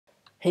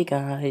Hey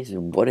guys,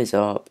 what is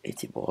up?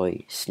 It's your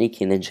boy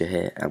Sneaky Ninja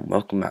here, and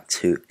welcome back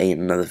to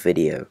another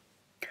video.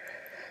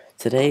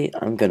 Today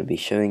I'm going to be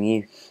showing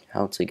you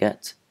how to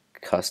get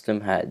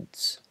custom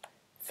heads,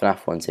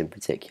 FNAF ones in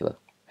particular.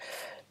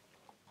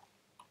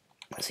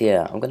 So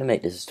yeah, I'm going to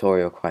make this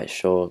tutorial quite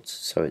short,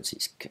 so it's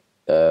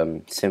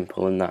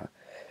simple in that.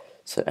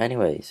 So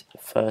anyways,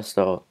 first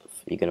off,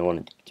 you're going to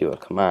want to do a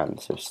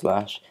command. So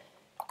slash,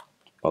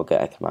 or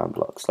get a command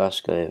block,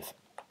 slash give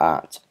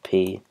at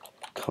p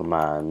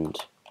command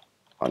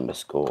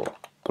underscore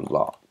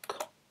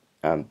block,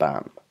 and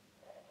bam,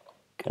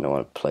 gonna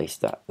want to place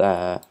that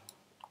there,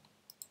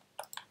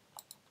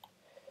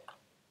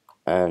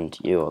 and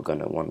you are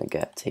gonna want to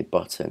get a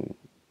button.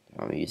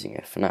 I'm using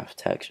a FNAF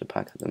texture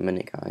pack at the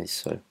minute, guys,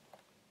 so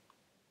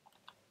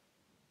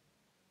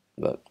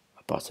look,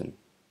 a button.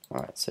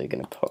 Alright, so you're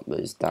gonna pop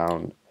those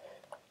down.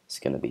 It's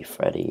gonna be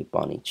Freddy,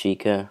 Bonnie,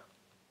 Chica,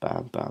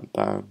 bam, bam,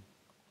 bam.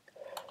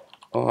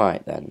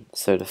 Alright then,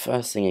 so the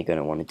first thing you're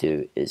gonna want to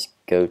do is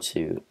go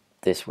to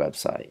this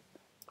website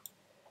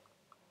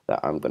that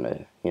I'm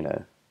gonna,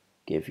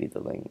 give you the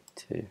link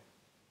to.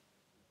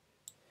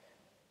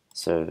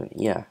 So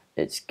yeah,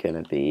 it's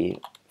gonna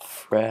be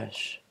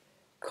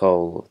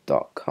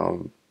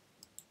freshcoal.com.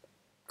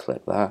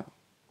 Click that,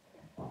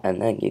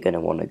 and then you're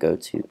gonna want to go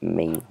to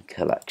main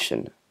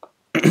collection.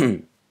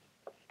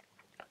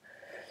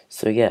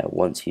 So yeah,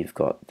 once you've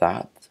got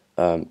that,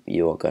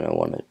 you are gonna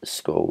want to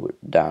scroll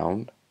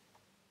down.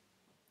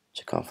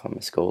 I can't find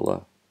my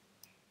scroller.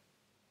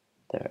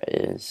 There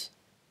it is.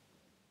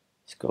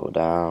 Scroll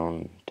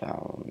down,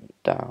 down,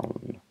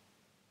 down.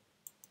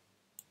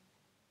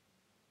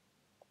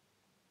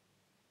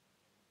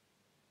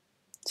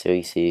 So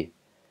you see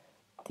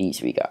these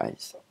three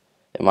guys.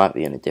 It might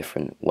be in a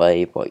different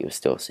way, but you'll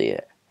still see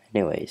it.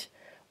 Anyways,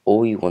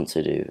 all you want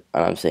to do,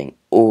 and I'm saying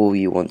all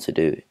you want to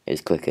do,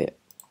 is click it.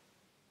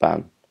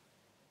 Bam.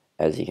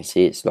 As you can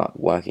see, it's not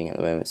working at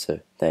the moment, so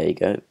there you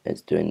go.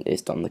 It's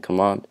done the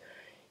command.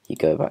 You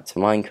go back to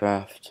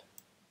Minecraft.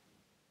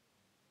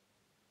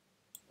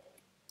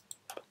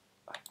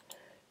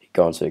 You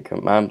go onto the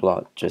command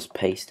block, just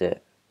paste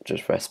it.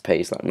 Just press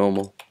paste like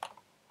normal.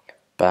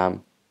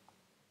 Bam.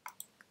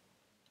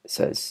 It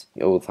says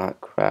all that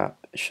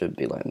crap. It should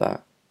be like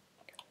that.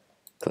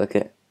 Click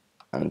it,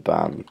 and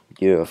bam,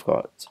 you have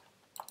got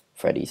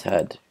Freddy's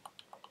head.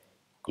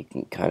 You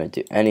can kind of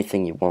do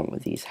anything you want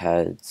with these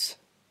heads.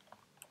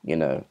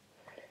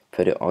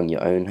 Put it on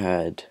your own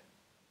head.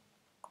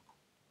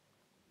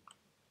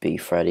 Be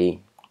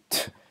Freddy.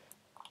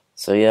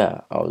 So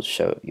yeah, I'll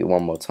show you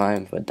one more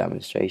time for a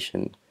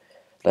demonstration.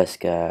 Let's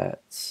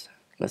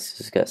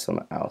just get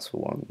some else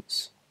for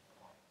once.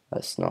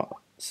 Let's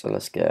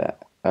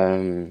get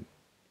a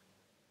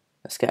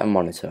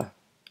monitor.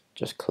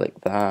 Just click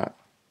that.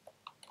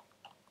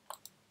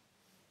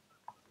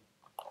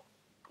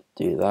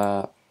 Do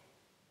that.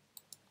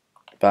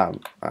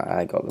 Bam,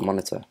 I got the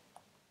monitor.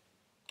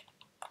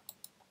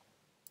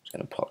 Just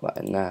gonna pop that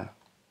in there.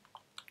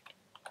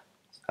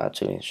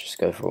 Actually, let's just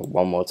go for it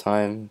one more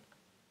time.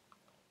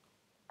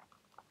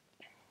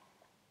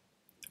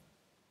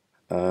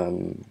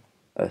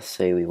 Let's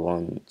say we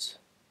want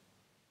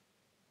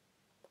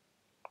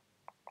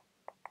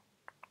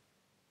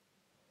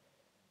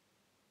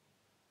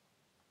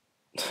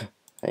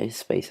a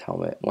space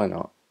helmet. Why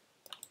not?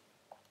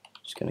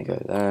 Just gonna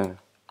go there.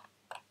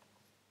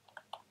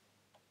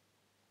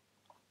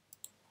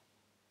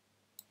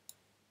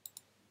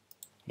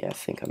 Yeah, I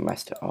think I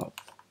messed it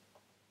up.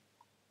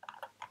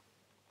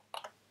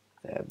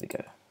 There we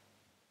go.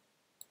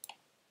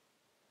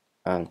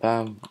 And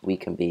bam, we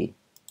can be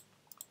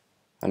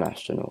an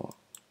astronaut.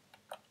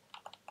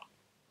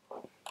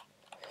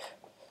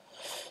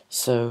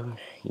 So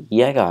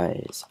yeah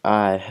guys,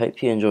 I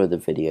hope you enjoyed the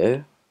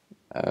video.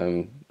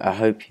 I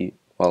hope you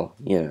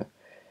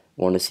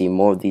want to see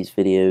more of these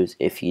videos.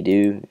 If you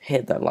do,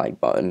 hit that like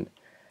button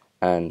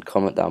and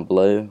comment down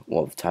below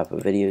what type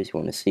of videos you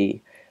want to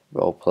see,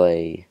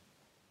 roleplay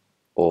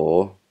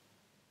or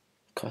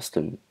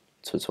custom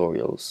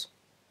tutorials,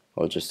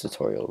 or just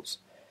tutorials.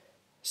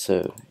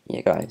 So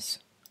yeah guys,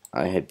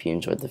 I hope you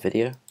enjoyed the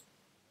video,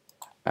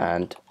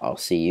 and I'll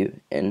see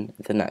you in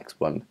the next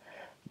one.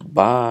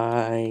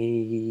 Bye.